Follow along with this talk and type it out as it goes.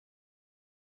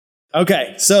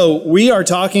Okay, so we are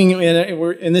talking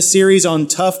we're in this series on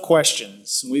tough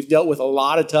questions. We've dealt with a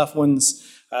lot of tough ones.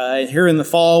 Here in the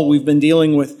fall, we've been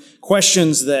dealing with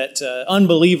questions that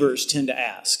unbelievers tend to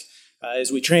ask.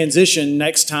 As we transition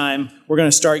next time, we're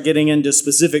going to start getting into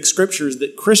specific scriptures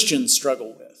that Christians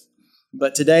struggle with.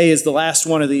 But today is the last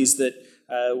one of these that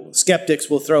skeptics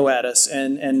will throw at us,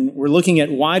 and we're looking at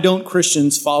why don't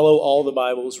Christians follow all the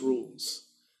Bible's rules?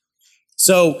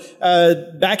 So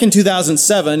back in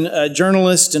 2007, a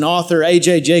journalist and author,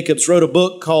 A.J. Jacobs, wrote a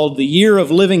book called The Year of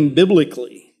Living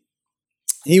Biblically.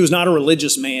 He was not a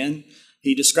religious man.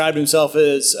 He described himself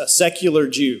as a secular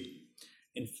Jew.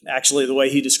 And actually, the way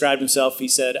he described himself, he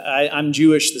said, I'm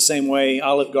Jewish the same way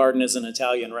Olive Garden is an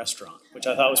Italian restaurant, which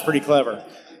I thought was pretty clever.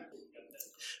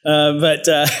 But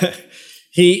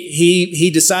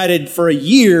he decided for a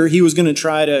year he was going to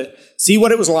try to see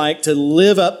what it was like to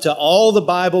live up to all the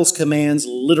Bible's commands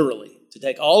literally, to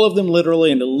take all of them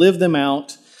literally and to live them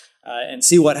out and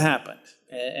see what happened.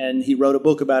 And he wrote a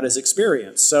book about his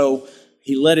experience. So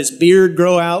he let his beard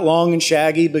grow out long and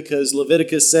shaggy because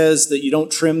Leviticus says that you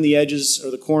don't trim the edges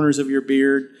or the corners of your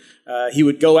beard. He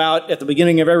would go out at the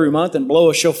beginning of every month and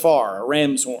blow a shofar, a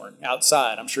ram's horn,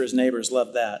 outside. I'm sure his neighbors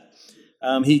loved that.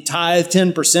 He tithed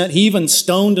 10%. He even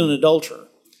stoned an adulterer.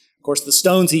 Of course, the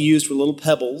stones he used were little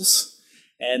pebbles.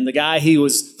 And the guy he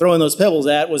was throwing those pebbles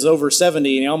at was over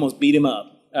 70, and he almost beat him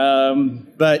up.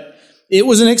 But it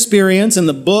was an experience, and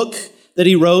the book that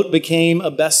he wrote became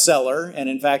a bestseller. And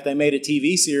in fact, they made a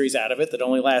TV series out of it that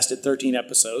only lasted 13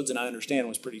 episodes, and I understand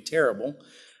was pretty terrible.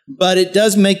 But it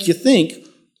does make you think,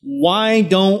 why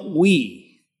don't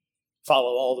we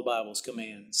follow all the Bible's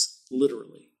commands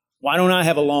literally? Why don't I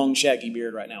have a long, shaggy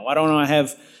beard right now? Why don't I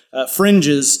have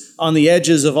fringes on the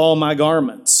edges of all my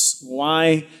garments?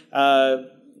 Why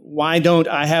don't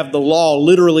I have the law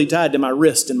literally tied to my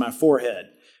wrist and my forehead?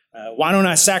 Why don't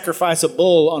I sacrifice a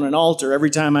bull on an altar every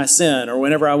time I sin or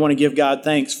whenever I want to give God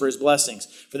thanks for his blessings?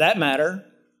 For that matter,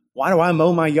 why do I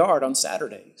mow my yard on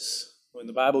Saturdays when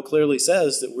the Bible clearly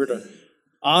says that we're to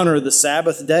honor the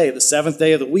Sabbath day, the seventh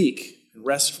day of the week, and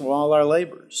rest from all our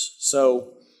labors?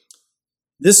 So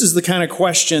this is the kind of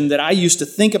question that I used to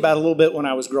think about a little bit when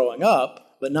I was growing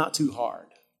up, but not too hard.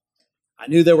 I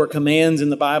knew there were commands in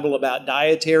the Bible about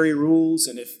dietary rules,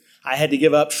 and if I had to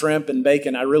give up shrimp and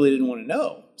bacon, I really didn't want to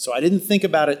know. So I didn't think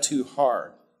about it too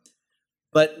hard.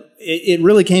 But it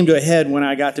really came to a head when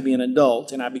I got to be an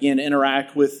adult, and I began to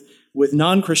interact with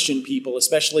non-Christian people,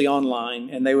 especially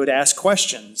online, and they would ask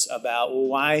questions about, well,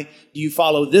 why do you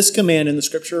follow this command in the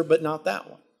Scripture but not that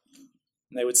one?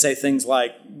 And they would say things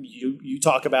like, you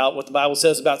talk about what the Bible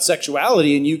says about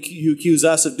sexuality and you accuse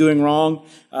us of doing wrong,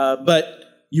 but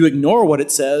you ignore what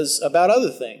it says about other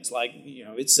things. Like,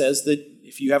 it says that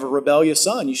if you have a rebellious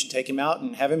son, you should take him out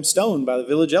and have him stoned by the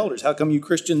village elders. How come you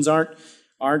Christians aren't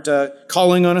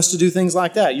calling on us to do things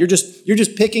like that? You're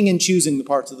just picking and choosing the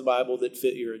parts of the Bible that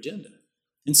fit your agenda.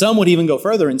 And some would even go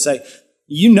further and say,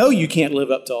 you can't live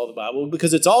up to all the Bible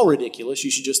because it's all ridiculous.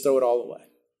 You should just throw it all away.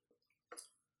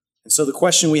 And so the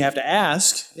question we have to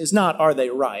ask is not, are they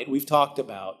right? We've talked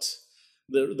about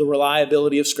the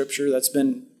reliability of Scripture. That's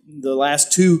been the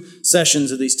last two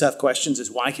sessions of these tough questions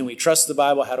is, why can we trust the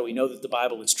Bible? How do we know that the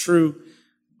Bible is true?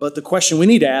 But the question we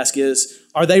need to ask is,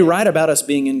 are they right about us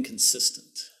being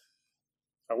inconsistent?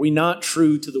 Are we not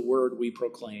true to the word we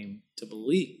proclaim to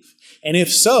believe? And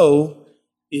if so,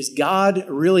 is God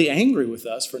really angry with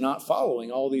us for not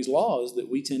following all these laws that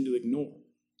we tend to ignore?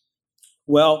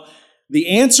 Well, the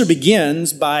answer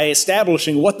begins by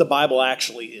establishing what the Bible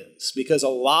actually is, because a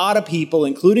lot of people,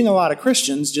 including a lot of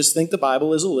Christians, just think the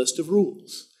Bible is a list of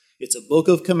rules. It's a book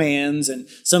of commands, and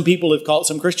some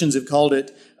Christians have called it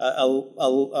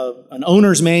an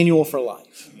owner's manual for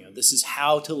life. This is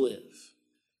how to live.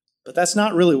 But that's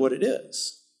not really what it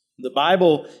is. The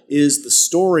Bible is the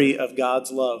story of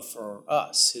God's love for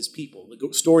us, his people.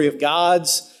 The story of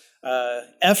God's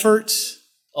effort,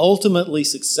 ultimately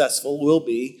successful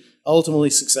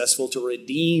to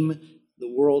redeem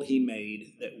the world he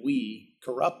made that we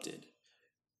corrupted.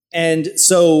 And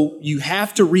so you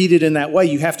have to read it in that way.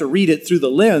 You have to read it through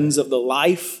the lens of the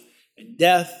life and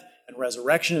death and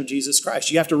resurrection of Jesus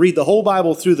Christ. You have to read the whole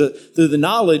Bible through the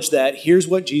knowledge that here's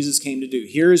what Jesus came to do.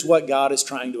 Here's what God is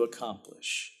trying to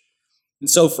accomplish. And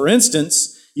so, for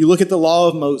instance, you look at the law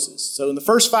of Moses. So in the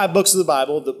first 5 books of the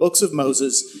Bible, the books of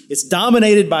Moses, it's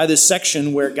dominated by this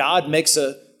section where God makes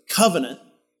a covenant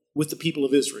with the people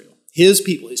of Israel, his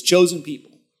people, his chosen people.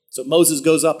 So Moses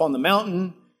goes up on the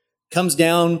mountain, comes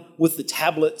down with the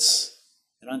tablets,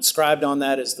 and inscribed on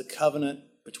that is the covenant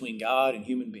between God and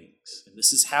human beings. And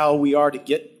this is how we are to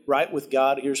get right with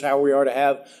God. Here's how we are to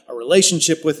have a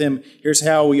relationship with Him. Here's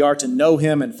how we are to know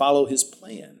Him and follow His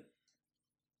plan.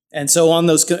 And so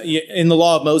in the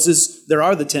law of Moses, there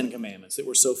are the 10 commandments that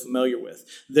we're so familiar with.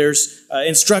 There's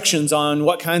instructions on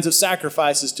what kinds of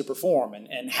sacrifices to perform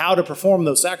and how to perform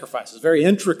those sacrifices. Very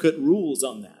intricate rules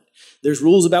on that. There's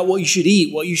rules about what you should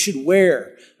eat, what you should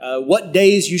wear, what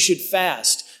days you should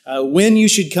fast, when you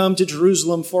should come to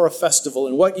Jerusalem for a festival,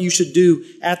 and what you should do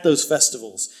at those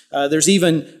festivals. There's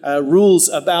even rules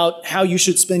about how you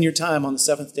should spend your time on the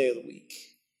seventh day of the week.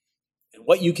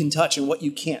 What you can touch and what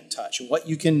you can't touch, and what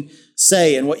you can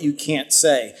say and what you can't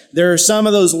say. There are some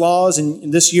of those laws,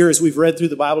 and this year as we've read through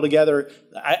the Bible together,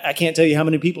 I can't tell you how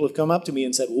many people have come up to me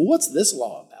and said, well, what's this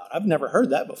law about? I've never heard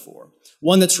that before.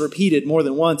 One that's repeated more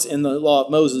than once in the law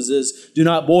of Moses is, do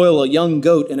not boil a young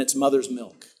goat in its mother's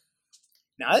milk.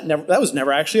 Now, that was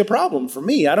never actually a problem for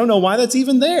me. I don't know why that's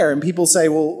even there. And people say,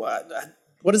 well,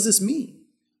 what does this mean?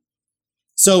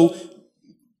 So,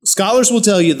 scholars will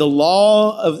tell you the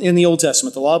law in the Old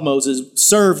Testament, the law of Moses,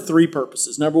 served three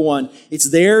purposes. Number one, it's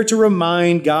there to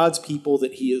remind God's people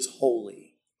that He is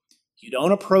holy. You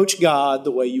don't approach God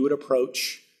the way you would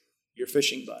approach your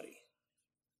fishing buddy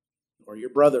or your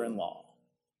brother-in-law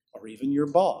or even your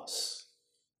boss.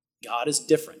 God is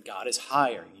different. God is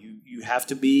higher. You have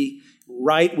to be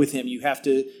right with Him. You have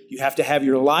to have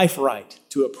your life right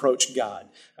to approach God.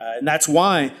 And that's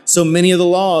why so many of the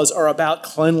laws are about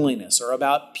cleanliness or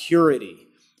about purity.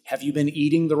 Have you been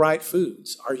eating the right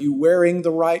foods? Are you wearing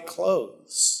the right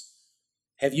clothes?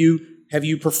 Have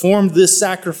you performed this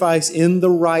sacrifice in the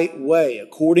right way,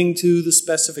 according to the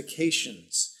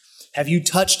specifications? Have you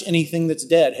touched anything that's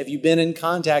dead? Have you been in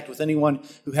contact with anyone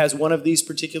who has one of these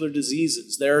particular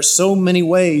diseases? There are so many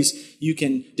ways you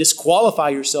can disqualify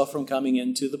yourself from coming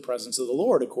into the presence of the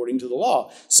Lord according to the law.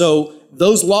 So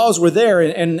those laws were there,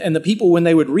 and the people, when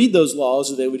they would read those laws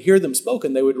or they would hear them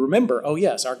spoken, they would remember, oh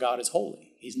yes, our God is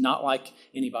holy. He's not like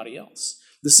anybody else.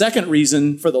 The second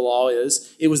reason for the law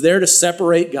is it was there to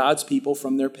separate God's people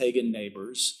from their pagan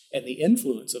neighbors and the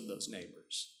influence of those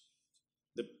neighbors.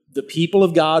 The people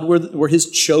of God were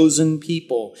His chosen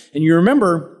people. And you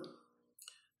remember,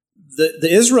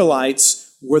 the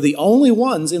Israelites were the only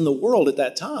ones in the world at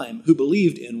that time who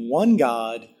believed in one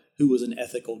God who was an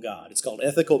ethical God. It's called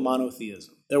ethical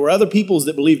monotheism. There were other peoples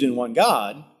that believed in one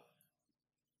God,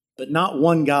 but not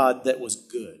one God that was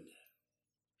good.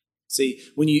 See,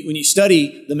 when you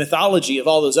study the mythology of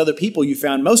all those other people, you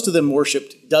found most of them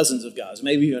worshipped dozens of gods,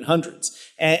 maybe even hundreds.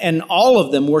 And all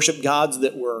of them worshipped gods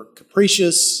that were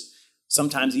capricious,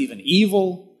 sometimes even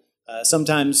evil.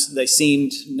 Sometimes they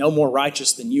seemed no more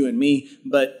righteous than you and me.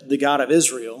 But the God of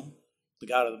Israel, the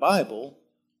God of the Bible,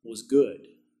 was good.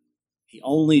 He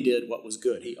only did what was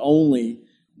good. He only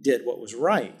did what was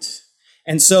right.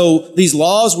 And so these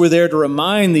laws were there to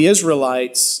remind the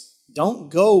Israelites, don't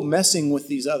go messing with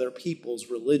these other people's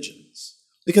religions.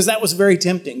 Because that was very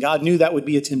tempting. God knew that would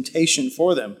be a temptation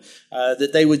for them,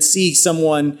 that they would see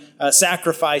someone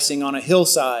sacrificing on a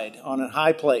hillside, on a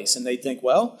high place, and they'd think,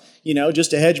 well,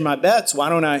 just to hedge my bets, why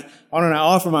don't I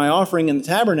offer my offering in the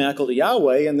tabernacle to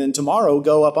Yahweh, and then tomorrow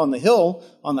go up on the hill,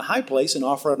 on the high place, and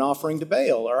offer an offering to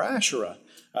Baal or Asherah.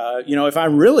 If I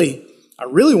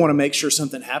really want to make sure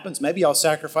something happens, maybe I'll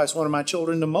sacrifice one of my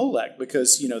children to Molech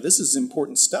because, this is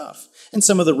important stuff. And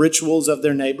some of the rituals of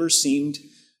their neighbors seemed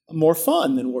more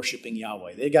fun than worshiping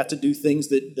Yahweh. They got to do things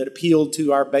that appealed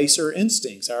to our baser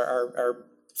instincts, our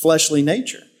fleshly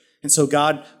nature. And so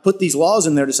God put these laws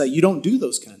in there to say, you don't do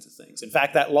those kinds of things. In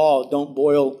fact, that law, don't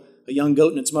boil a young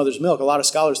goat in its mother's milk, a lot of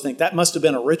scholars think that must have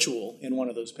been a ritual in one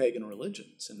of those pagan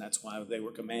religions, and that's why they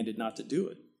were commanded not to do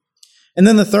it. And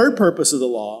then the third purpose of the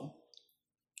law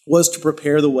was to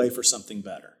prepare the way for something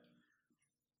better.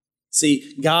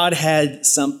 See, God had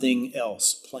something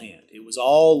else planned. It was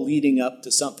all leading up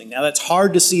to something. Now, that's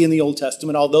hard to see in the Old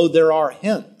Testament, although there are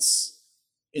hints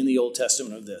in the Old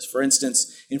Testament of this. For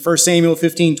instance, in 1 Samuel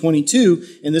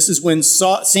 15:22, and this is when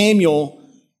Samuel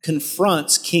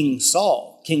confronts King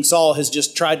Saul. King Saul has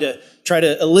just tried to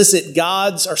solicit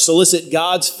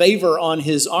God's favor on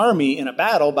his army in a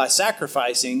battle by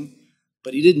sacrificing,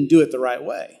 but he didn't do it the right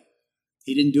way.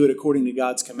 He didn't do it according to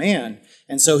God's command.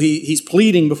 And so he's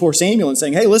pleading before Samuel and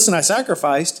saying, hey, listen, I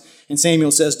sacrificed. And Samuel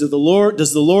says, does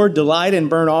the Lord delight in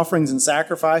burnt offerings and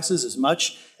sacrifices as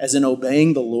much as in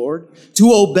obeying the Lord?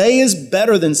 To obey is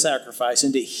better than sacrifice,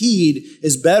 and to heed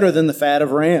is better than the fat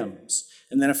of rams.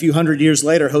 And then a few hundred years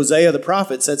later, Hosea the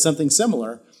prophet said something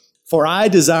similar. For I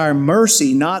desire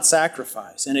mercy, not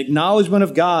sacrifice, and acknowledgement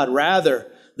of God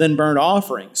rather than burnt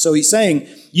offerings. So he's saying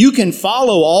you can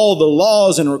follow all the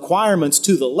laws and requirements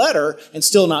to the letter and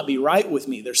still not be right with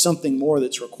me. There's something more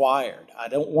that's required. I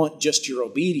don't want just your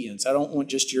obedience. I don't want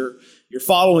just your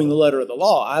following the letter of the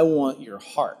law. I want your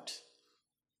heart.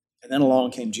 And then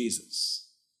along came Jesus.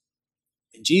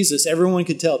 And Jesus, everyone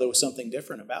could tell there was something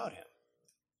different about him.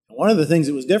 And one of the things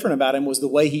that was different about him was the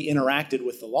way he interacted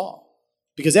with the law.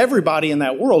 Because everybody in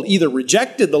that world either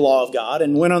rejected the law of God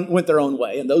and went their own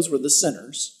way, and those were the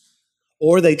sinners,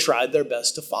 or they tried their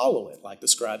best to follow it, like the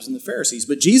scribes and the Pharisees.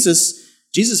 But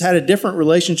Jesus had a different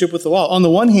relationship with the law. On the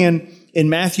one hand, in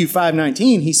Matthew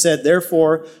 5:19, he said,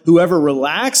 "Therefore, whoever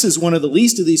relaxes one of the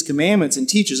least of these commandments and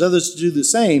teaches others to do the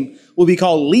same will be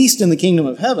called least in the kingdom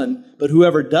of heaven, but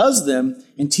whoever does them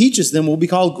and teaches them will be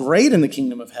called great in the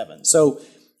kingdom of heaven." So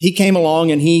he came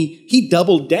along and he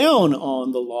doubled down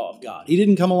on the law of God. He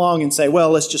didn't come along and say,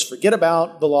 well, let's just forget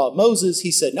about the law of Moses.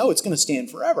 He said, no, it's going to stand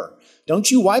forever.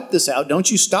 Don't you wipe this out. Don't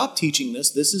you stop teaching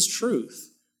this. This is truth.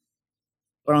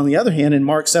 But on the other hand, in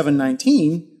Mark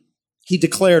 7:19, he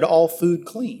declared all food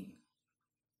clean.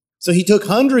 So he took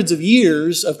hundreds of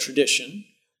years of tradition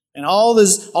and all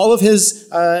of his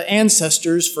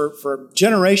ancestors for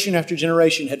generation after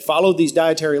generation had followed these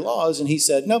dietary laws, and he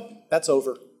said, nope, that's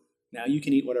over. Now you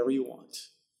can eat whatever you want.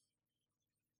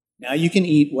 Now you can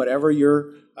eat whatever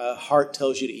your heart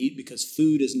tells you to eat, because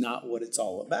food is not what it's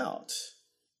all about.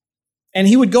 And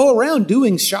he would go around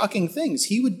doing shocking things.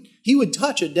 He would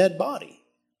touch a dead body.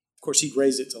 Of course, he'd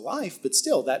raise it to life, but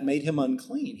still, that made him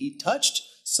unclean. He touched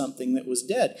something that was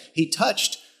dead. He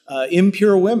touched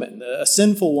impure women, a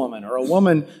sinful woman, or a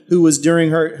woman who was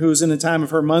in the time of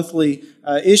her monthly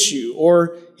issue,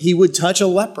 or he would touch a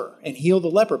leper and heal the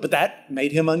leper, but that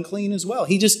made him unclean as well.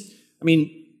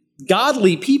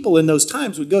 Godly people in those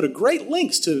times would go to great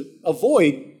lengths to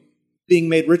avoid being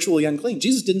made ritually unclean.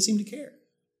 Jesus didn't seem to care.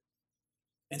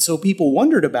 And so people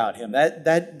wondered about him,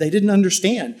 that they didn't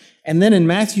understand. And then in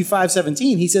Matthew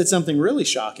 5:17, he said something really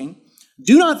shocking.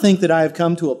 "Do not think that I have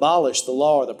come to abolish the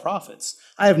law or the prophets.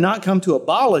 I have not come to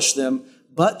abolish them,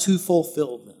 but to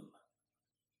fulfill them."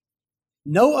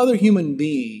 No other human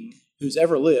being who's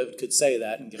ever lived could say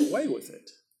that and get away with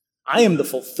it. I am the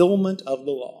fulfillment of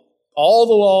the law. All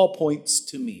the law points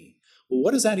to me. Well,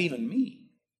 what does that even mean?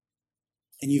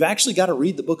 And you've actually got to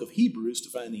read the book of Hebrews to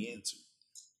find the answer.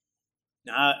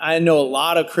 Now, I know a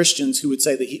lot of Christians who would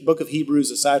say the book of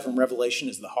Hebrews, aside from Revelation,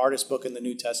 is the hardest book in the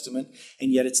New Testament,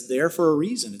 and yet it's there for a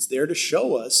reason. It's there to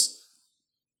show us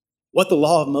what the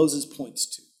law of Moses points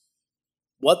to,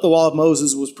 what the law of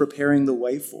Moses was preparing the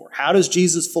way for. How does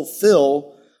Jesus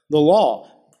fulfill the law?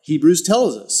 Hebrews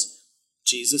tells us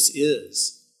Jesus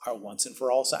is our once and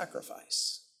for all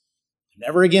sacrifice.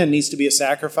 Never again needs to be a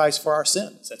sacrifice for our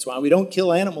sins. That's why we don't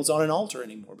kill animals on an altar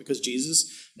anymore, because Jesus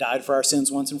died for our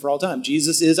sins once and for all time.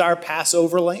 Jesus is our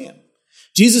Passover lamb.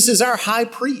 Jesus is our high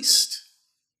priest.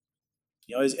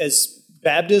 You know, as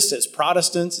Baptists, as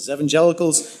Protestants, as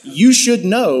evangelicals, you should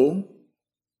know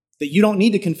that you don't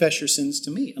need to confess your sins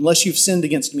to me unless you've sinned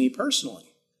against me personally.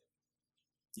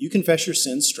 You confess your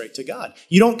sins straight to God.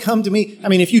 You don't come to me.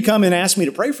 If you come and ask me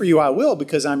to pray for you, I will,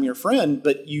 because I'm your friend.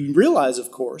 But you realize,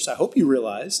 of course, I hope you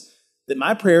realize, that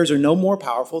my prayers are no more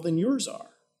powerful than yours are.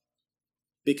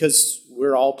 Because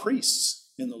we're all priests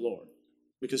in the Lord.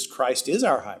 Because Christ is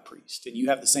our high priest. And you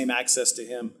have the same access to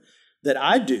him that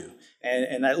I do.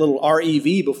 And that little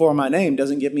REV before my name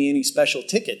doesn't give me any special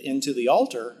ticket into the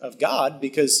altar of God,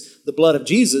 because the blood of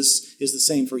Jesus is the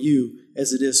same for you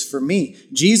as it is for me.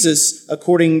 Jesus,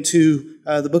 according to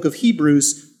the book of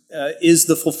Hebrews, is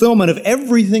the fulfillment of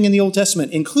everything in the Old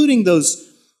Testament, including those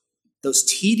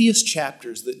tedious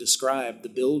chapters that describe the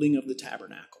building of the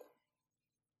tabernacle.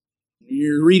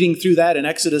 You're reading through that in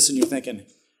Exodus and you're thinking,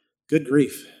 good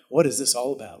grief, what is this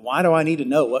all about? Why do I need to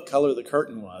know what color the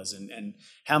curtain was and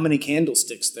how many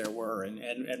candlesticks there were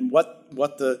and what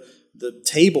the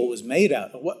table was made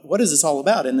out of? What is this all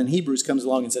about? And then Hebrews comes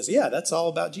along and says, yeah, that's all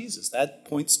about Jesus. That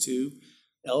points to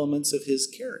elements of his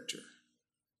character.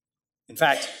 In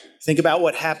fact, think about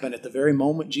what happened at the very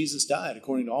moment Jesus died.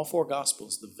 According to all four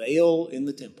Gospels, the veil in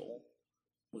the temple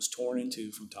was torn in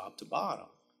two from top to bottom.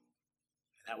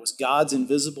 And that was God's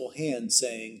invisible hand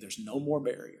saying, there's no more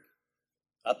barrier.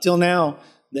 Up till now,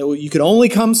 you could only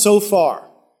come so far,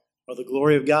 or the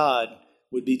glory of God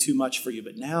would be too much for you.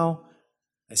 But now,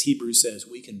 as Hebrews says,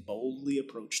 we can boldly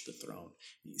approach the throne.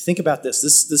 Think about this.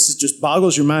 This is just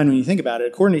boggles your mind when you think about it.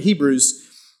 According to Hebrews,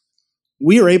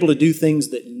 we are able to do things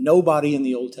that nobody in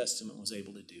the Old Testament was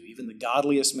able to do. Even the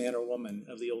godliest man or woman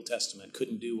of the Old Testament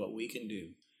couldn't do what we can do,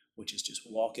 which is just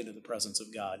walk into the presence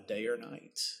of God day or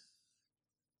night.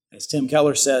 As Tim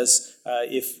Keller says,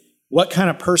 if What kind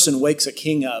of person wakes a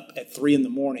king up at 3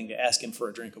 a.m. to ask him for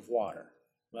a drink of water?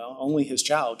 Well, only his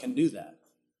child can do that.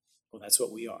 Well, that's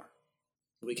what we are.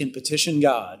 We can petition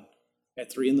God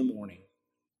at 3 a.m.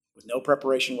 with no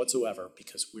preparation whatsoever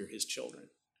because we're his children,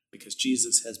 because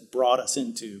Jesus has brought us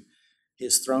into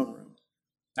his throne room.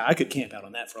 Now, I could camp out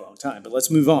on that for a long time, but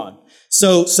let's move on.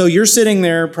 So you're sitting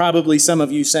there, probably some of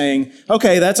you saying,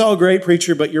 okay, that's all great,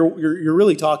 preacher, but you're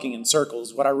really talking in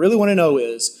circles. What I really want to know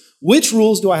is, which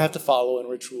rules do I have to follow and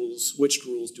which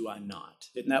rules do I not?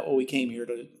 Isn't that what we came here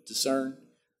to discern?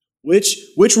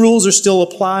 Which rules are still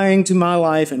applying to my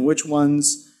life and which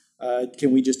ones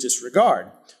can we just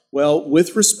disregard? Well,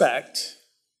 with respect,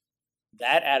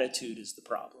 that attitude is the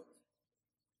problem.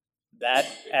 That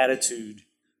attitude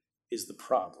is the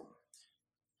problem.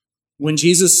 When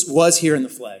Jesus was here in the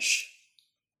flesh,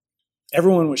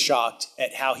 everyone was shocked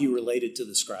at how he related to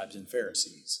the scribes and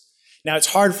Pharisees. Now,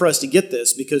 it's hard for us to get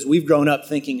this because we've grown up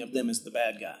thinking of them as the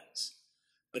bad guys.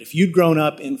 But if you'd grown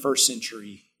up in first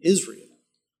century Israel,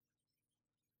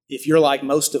 if you're like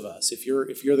most of us, if you're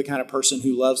the kind of person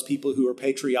who loves people who are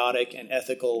patriotic and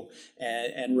ethical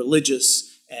and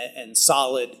religious and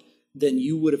solid, then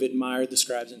you would have admired the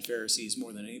scribes and Pharisees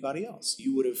more than anybody else.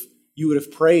 You would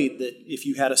have prayed that if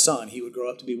you had a son, he would grow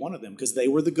up to be one of them, because they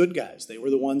were the good guys. They were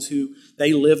the ones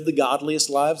they lived the godliest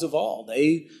lives of all.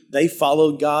 They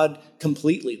followed God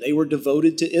completely. They were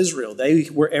devoted to Israel. They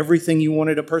were everything you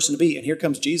wanted a person to be. And here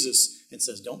comes Jesus and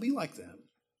says, don't be like them.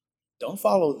 Don't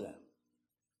follow them.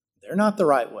 They're not the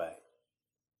right way.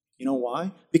 You know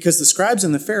why? Because the scribes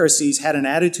and the Pharisees had an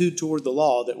attitude toward the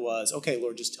law that was, okay,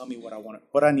 Lord, just tell me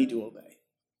what I need to obey.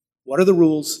 What are the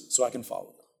rules so I can follow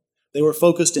them? They were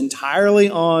focused entirely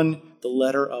on the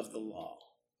letter of the law.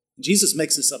 Jesus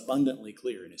makes this abundantly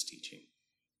clear in his teaching.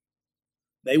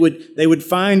 They would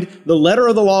find the letter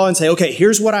of the law and say, okay,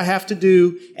 here's what I have to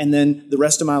do, and then the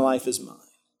rest of my life is mine.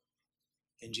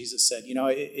 And Jesus said,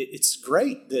 it's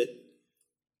great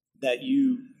that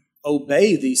you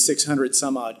obey these 600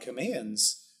 some odd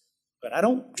commands, but I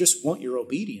don't just want your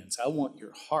obedience. I want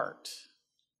your heart.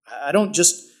 I don't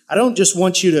just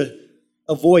want you to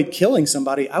avoid killing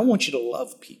somebody. I want you to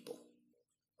love people,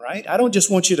 right? I don't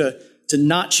just want you to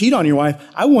not cheat on your wife.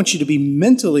 I want you to be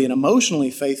mentally and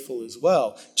emotionally faithful as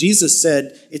well. Jesus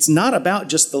said it's not about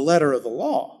just the letter of the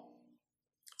law.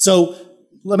 So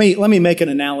let me make an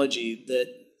analogy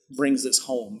that brings this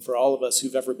home for all of us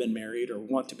who've ever been married or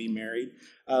want to be married.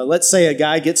 Let's say a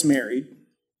guy gets married,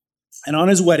 and on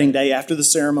his wedding day, after the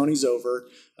ceremony's over,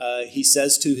 he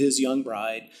says to his young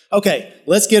bride, okay,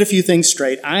 let's get a few things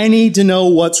straight. I need to know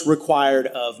what's required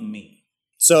of me.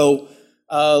 So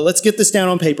let's get this down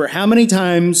on paper. How many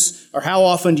times or how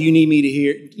often do you need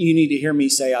to hear me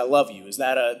say I love you? Is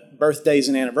that a birthdays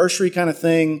and anniversary kind of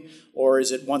thing? Or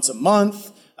is it once a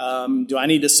month? Do I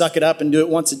need to suck it up and do it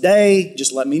once a day?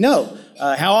 Just let me know.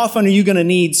 How often are you going to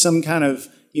need some kind of,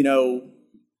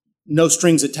 no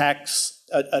strings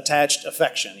attached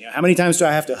affection? How many times do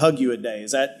I have to hug you a day?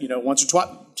 Is that, once or twice?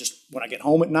 Just when I get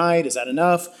home at night? Is that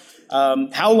enough?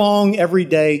 How long every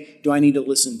day do I need to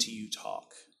listen to you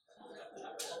talk?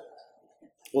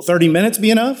 Will 30 minutes be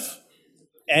enough?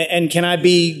 And can I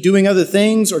be doing other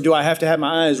things, or do I have to have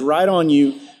my eyes right on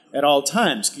you at all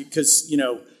times? Because,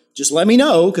 just let me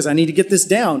know, because I need to get this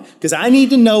down, because I need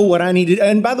to know what I need to do.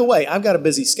 And by the way, I've got a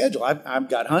busy schedule. I've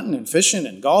got hunting and fishing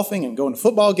and golfing and going to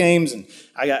football games, and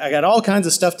I got all kinds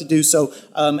of stuff to do. So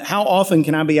how often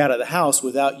can I be out of the house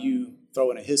without you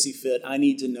throwing a hissy fit? I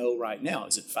need to know right now.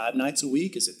 Is it 5 nights a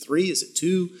week? Is it 3? Is it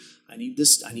 2? I need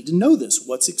this. I need to know this.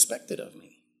 What's expected of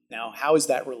me? Now, how is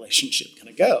that relationship going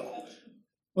to go?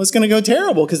 Well, it's going to go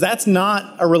terrible, because that's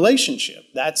not a relationship.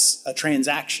 That's a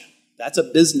transaction. That's a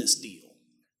business deal.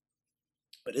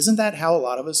 But isn't that how a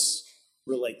lot of us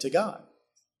relate to God?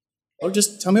 Or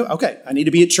just tell me, okay, I need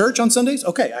to be at church on Sundays?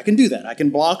 Okay, I can do that. I can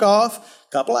block off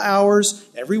a couple of hours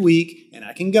every week, and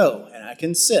I can go, and I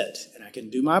can sit, and I can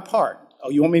do my part. Oh,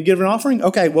 you want me to give an offering?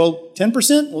 Okay, well,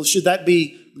 10%? Well, should that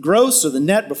be gross or the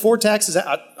net before taxes?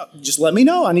 Just let me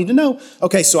know. I need to know.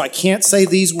 Okay, so I can't say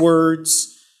these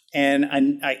words, and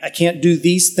I can't do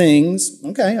these things.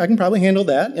 Okay, I can probably handle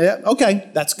that. Yeah, okay,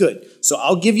 that's good. So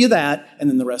I'll give you that, and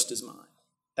then the rest is mine.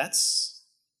 That's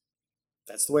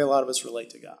the way a lot of us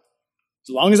relate to God. As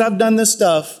long as I've done this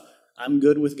stuff, I'm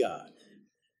good with God.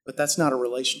 But that's not a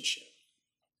relationship.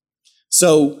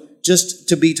 So just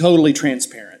to be totally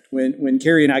transparent, when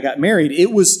Carrie and I got married,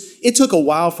 it took a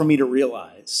while for me to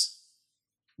realize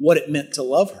what it meant to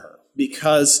love her,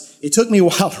 because it took me a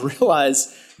while to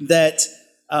realize that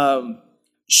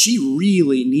she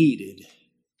really needed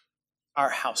our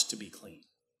house to be clean.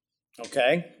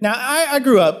 Okay? Now, I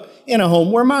grew up in a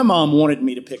home where my mom wanted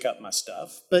me to pick up my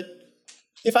stuff, but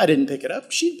if I didn't pick it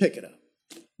up, she'd pick it up.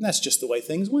 And that's just the way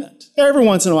things went. Every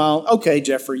once in a while, okay,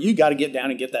 Jeffrey, you got to get down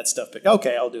and get that stuff picked.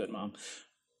 Okay, I'll do it, Mom.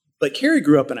 But Carrie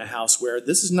grew up in a house where,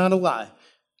 this is not a lie,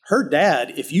 her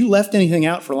dad, if you left anything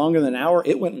out for longer than an hour,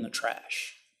 it went in the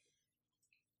trash.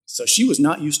 So she was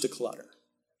not used to clutter.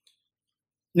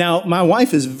 Now, my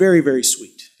wife is very, very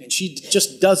sweet, and she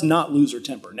just does not lose her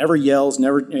temper, never yells,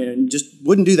 never, and just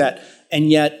wouldn't do that. And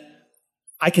yet,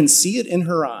 I can see it in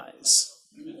her eyes.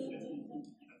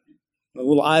 The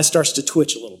little eye starts to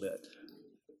twitch a little bit.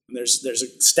 And there's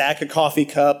a stack of coffee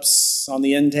cups on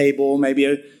the end table,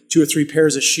 maybe 2 or 3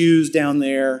 pairs of shoes down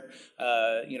there.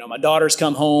 My daughter's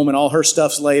come home, and all her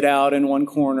stuff's laid out in one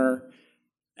corner.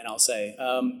 And I'll say,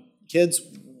 kids,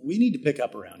 we need to pick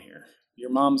up around here. Your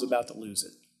mom's about to lose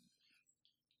it.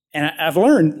 And I've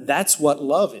learned that's what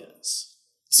love is.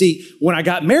 See, when I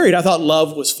got married, I thought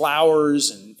love was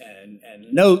flowers and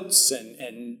notes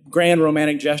and grand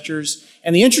romantic gestures.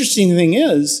 And the interesting thing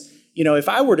is, if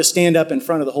I were to stand up in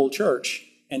front of the whole church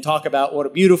and talk about what a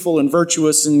beautiful and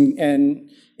virtuous and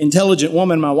intelligent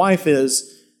woman my wife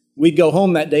is, we'd go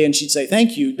home that day and she'd say,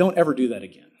 thank you, don't ever do that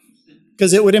again.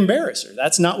 Because it would embarrass her.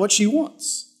 That's not what she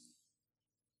wants.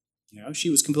 She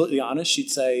was completely honest. She'd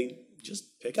say,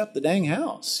 just pick up the dang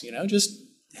house, just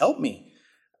help me.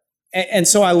 And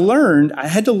so I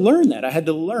had to learn that. I had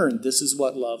to learn this is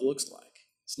what love looks like.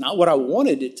 It's not what I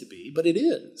wanted it to be, but it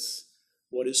is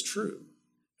what is true.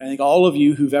 I think all of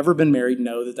you who've ever been married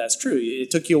know that that's true. It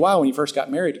took you a while when you first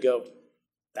got married to go,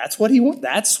 that's what he wants.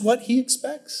 That's what he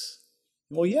expects.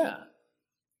 Well, yeah.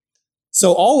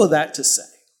 So all of that to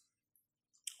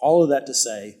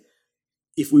say,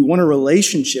 if we want a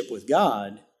relationship with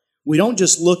God, we don't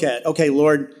just look at, okay,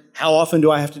 Lord, how often do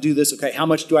I have to do this? Okay, how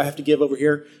much do I have to give over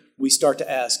here? We start to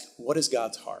ask, what is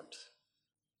God's heart?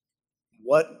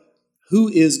 Who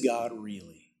is God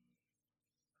really?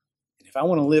 And if I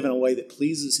want to live in a way that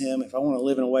pleases him, if I want to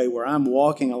live in a way where I'm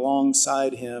walking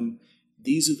alongside him,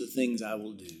 these are the things I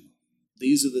will do.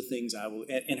 These are the things I will,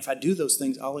 and if I do those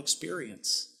things, I'll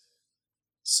experience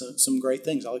some great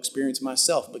things. I'll experience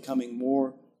myself becoming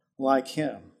more like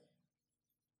him.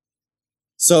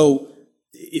 So,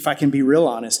 if I can be real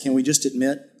honest, can we just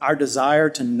admit our desire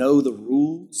to know the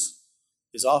rules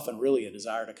is often really a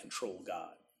desire to control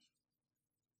God?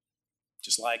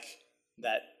 Just like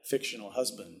that fictional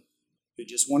husband who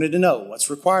just wanted to know what's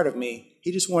required of me.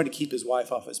 He just wanted to keep his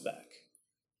wife off his back.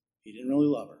 He didn't really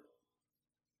love her.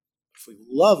 If we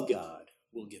love God,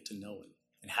 we'll get to know him.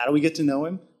 And how do we get to know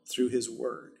him? Through his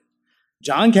word.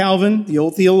 John Calvin, the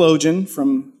old theologian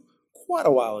from quite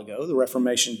a while ago, the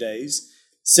Reformation days,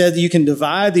 said that you can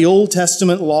divide the Old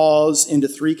Testament laws into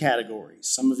 3 categories.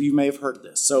 Some of you may have heard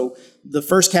this. So the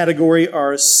first category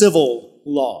are civil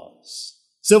laws.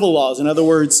 Civil laws, in other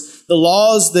words, the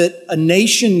laws that a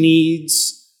nation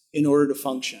needs in order to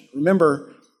function.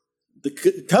 Remember,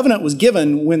 the covenant was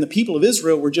given when the people of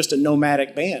Israel were just a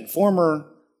nomadic band, former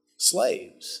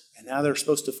slaves, and now they're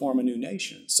supposed to form a new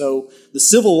nation. So the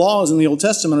civil laws in the Old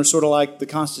Testament are sort of like the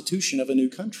constitution of a new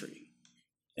country.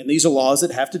 And these are laws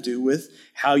that have to do with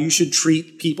how you should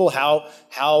treat people,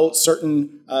 how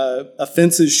certain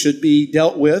offenses should be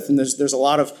dealt with. And there's a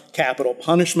lot of capital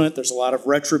punishment, there's a lot of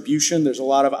retribution, there's a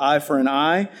lot of eye for an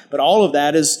eye. But all of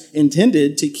that is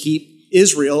intended to keep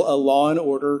Israel a law and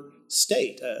order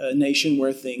state, a nation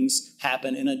where things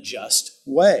happen in a just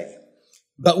way.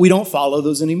 But we don't follow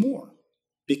those anymore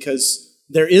because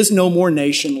there is no more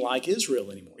nation like Israel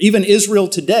anymore. Even Israel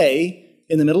today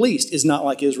in the Middle East is not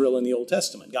like Israel in the Old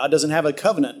Testament. God doesn't have a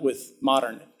covenant with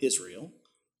modern Israel.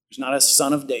 There's not a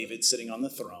son of David sitting on the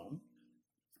throne.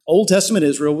 Old Testament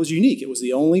Israel was unique. It was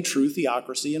the only true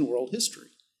theocracy in world history.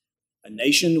 A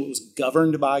nation that was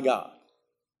governed by God.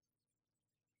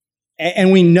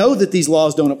 And we know that these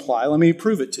laws don't apply. Let me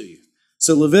prove it to you.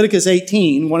 So Leviticus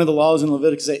 18, one of the laws in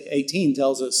Leviticus 18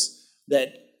 tells us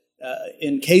that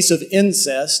in case of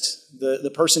incest,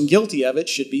 the person guilty of it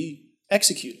should be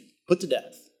executed. Put to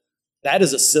death. That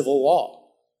is a civil law.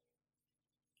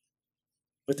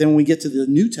 But then we get to the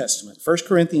New Testament, 1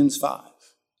 Corinthians 5.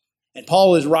 And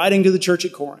Paul is writing to the church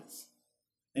at Corinth.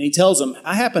 And he tells them,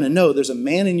 I happen to know there's a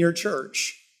man in your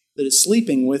church that is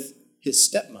sleeping with his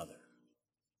stepmother.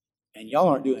 And y'all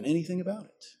aren't doing anything about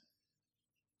it.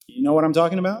 You know what I'm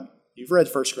talking about? You've read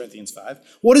 1 Corinthians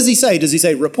 5. What does he say? Does he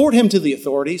say, report him to the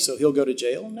authorities so he'll go to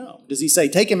jail? No. Does he say,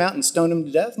 take him out and stone him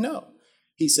to death? No.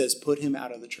 He says, put him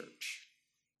out of the church.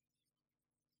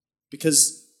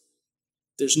 Because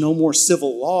there's no more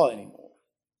civil law anymore.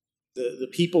 The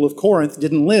people of Corinth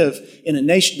didn't live in a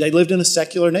nation. They lived in a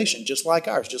secular nation, just like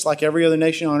ours, just like every other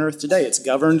nation on earth today. It's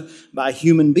governed by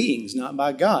human beings, not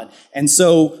by God. And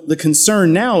so the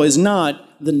concern now is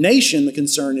not the nation. The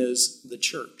concern is the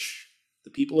church, the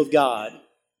people of God,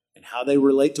 and how they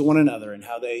relate to one another and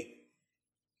how they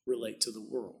relate to the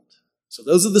world. So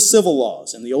those are the civil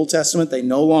laws. In the Old Testament, they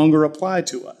no longer apply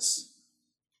to us.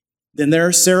 Then there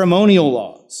are ceremonial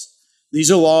laws. These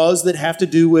are laws that have to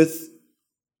do with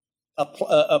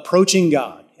approaching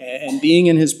God and being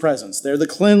in His presence. They're the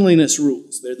cleanliness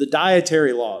rules. They're the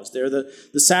dietary laws. They're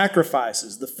the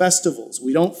sacrifices, the festivals.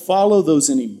 We don't follow those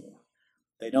anymore.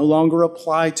 They no longer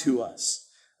apply to us.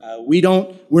 We're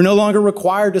no longer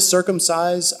required to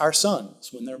circumcise our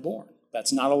sons when they're born.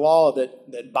 That's not a law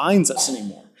that binds us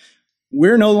anymore.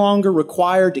 We're no longer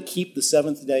required to keep the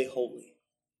seventh day holy.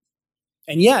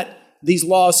 And yet, these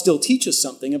laws still teach us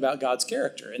something about God's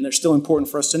character, and they're still important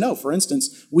for us to know. For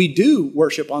instance, we do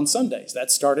worship on Sundays.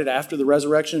 That started after the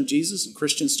resurrection of Jesus, and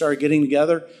Christians started getting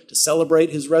together to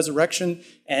celebrate His resurrection.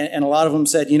 And a lot of them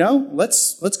said,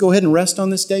 let's go ahead and rest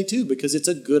on this day too, because it's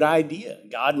a good idea.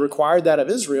 God required that of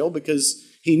Israel because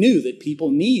He knew that people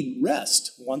need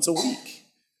rest once a week.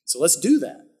 So let's do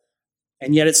that.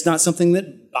 And yet it's not something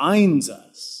that binds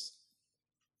us.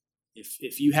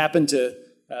 If you happen to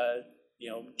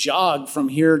jog from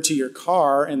here to your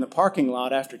car in the parking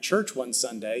lot after church one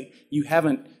Sunday, you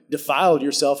haven't defiled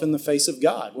yourself in the face of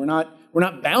God. We're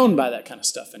not bound by that kind of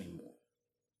stuff anymore.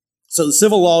 So the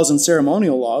civil laws and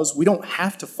ceremonial laws, we don't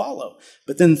have to follow.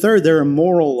 But then third, there are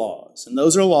moral laws. And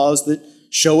those are laws that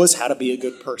show us how to be a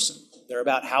good person. They're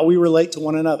about how we relate to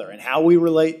one another and how we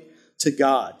relate to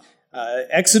God.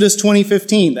 Exodus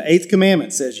 20:15, the 8th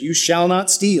commandment says, "You shall not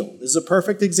steal." This is a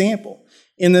perfect example.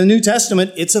 In the New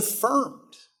Testament, it's affirmed.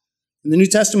 In the New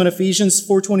Testament, Ephesians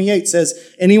 4:28 says,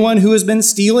 "Anyone who has been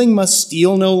stealing must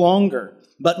steal no longer,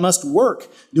 but must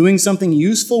work, doing something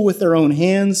useful with their own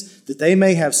hands, that they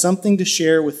may have something to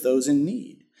share with those in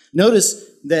need." Notice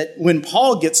that when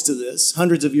Paul gets to this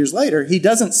hundreds of years later, he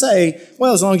doesn't say,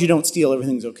 well, as long as you don't steal,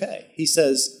 everything's okay. He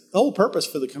says, the whole purpose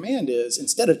for the command is,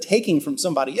 instead of taking from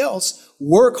somebody else,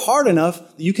 work hard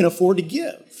enough that you can afford to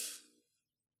give.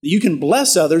 That you can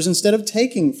bless others instead of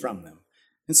taking from them.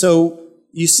 And so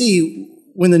you see,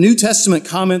 when the New Testament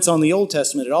comments on the Old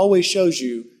Testament, it always shows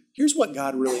you, here's what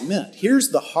God really meant. Here's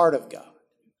the heart of God.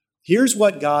 Here's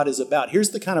what God is about.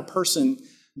 Here's the kind of person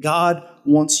God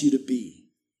wants you to be.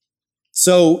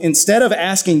 So instead of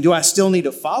asking, do I still need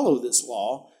to follow this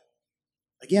law?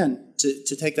 Again,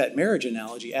 to take that marriage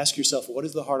analogy, ask yourself, what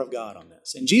is the heart of God on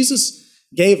this? And Jesus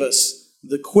gave us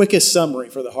the quickest summary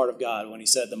for the heart of God when He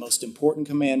said the most important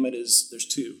commandment is, there's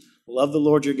two. Love the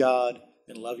Lord your God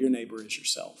and love your neighbor as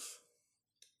yourself.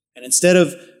 And instead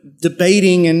of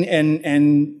debating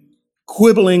and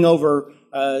quibbling over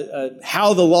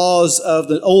how the laws of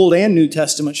the Old and New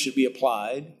Testament should be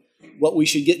applied, what we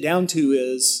should get down to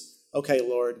is, okay,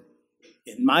 Lord,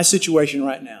 in my situation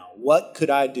right now, what could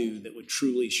I do that would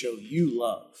truly show you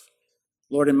love?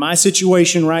 Lord, in my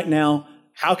situation right now,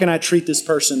 how can I treat this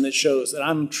person that shows that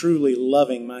I'm truly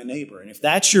loving my neighbor? And if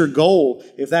that's your goal,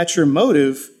 if that's your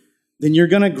motive, then you're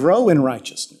going to grow in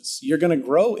righteousness. You're going to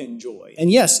grow in joy.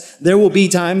 And yes, there will be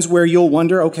times where you'll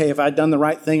wonder, okay, have I done the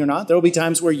right thing or not? There will be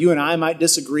times where you and I might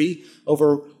disagree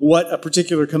over what a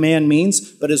particular command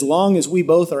means. But as long as we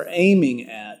both are aiming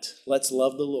at, let's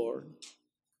love the Lord,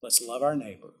 let's love our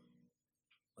neighbor,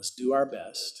 let's do our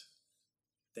best,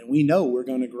 then we know we're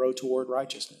going to grow toward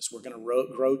righteousness. We're going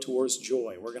to grow towards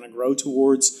joy. We're going to grow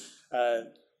towards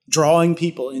drawing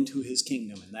people into His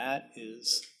kingdom. And that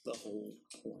is the whole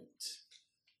point.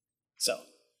 So,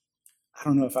 I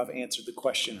don't know if I've answered the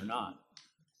question or not,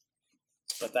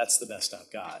 but that's the best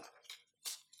I've got.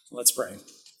 Let's pray.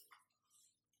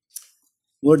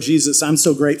 Lord Jesus, I'm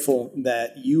so grateful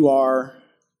that you are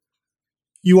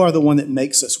the one that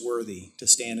makes us worthy to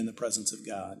stand in the presence of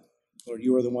God. Lord,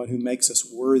 you are the one who makes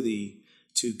us worthy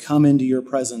to come into your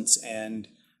presence and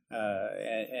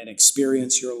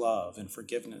experience your love and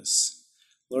forgiveness.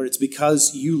 Lord, it's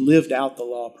because you lived out the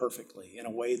law perfectly in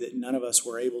a way that none of us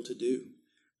were able to do.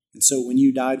 And so when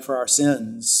you died for our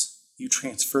sins, you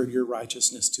transferred your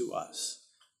righteousness to us.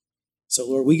 So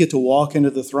Lord, we get to walk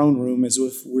into the throne room as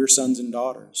if we're sons and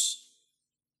daughters.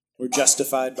 We're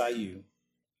justified by you.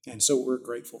 And so we're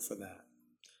grateful for that.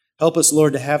 Help us,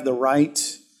 Lord, to have the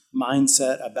right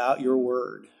mindset about your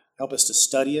word. Help us to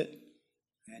study it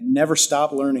and never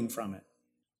stop learning from it.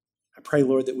 I pray,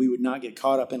 Lord, that we would not get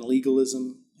caught up in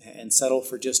legalism and settle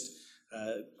for just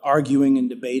arguing and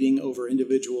debating over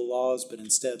individual laws, but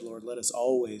instead, Lord, let us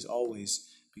always, always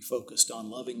be focused on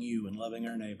loving you and loving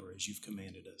our neighbor as you've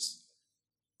commanded us.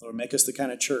 Lord, make us the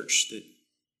kind of church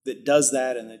that does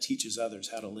that and that teaches others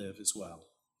how to live as well.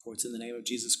 For it's in the name of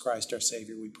Jesus Christ, our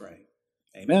Savior, we pray.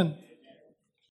 Amen.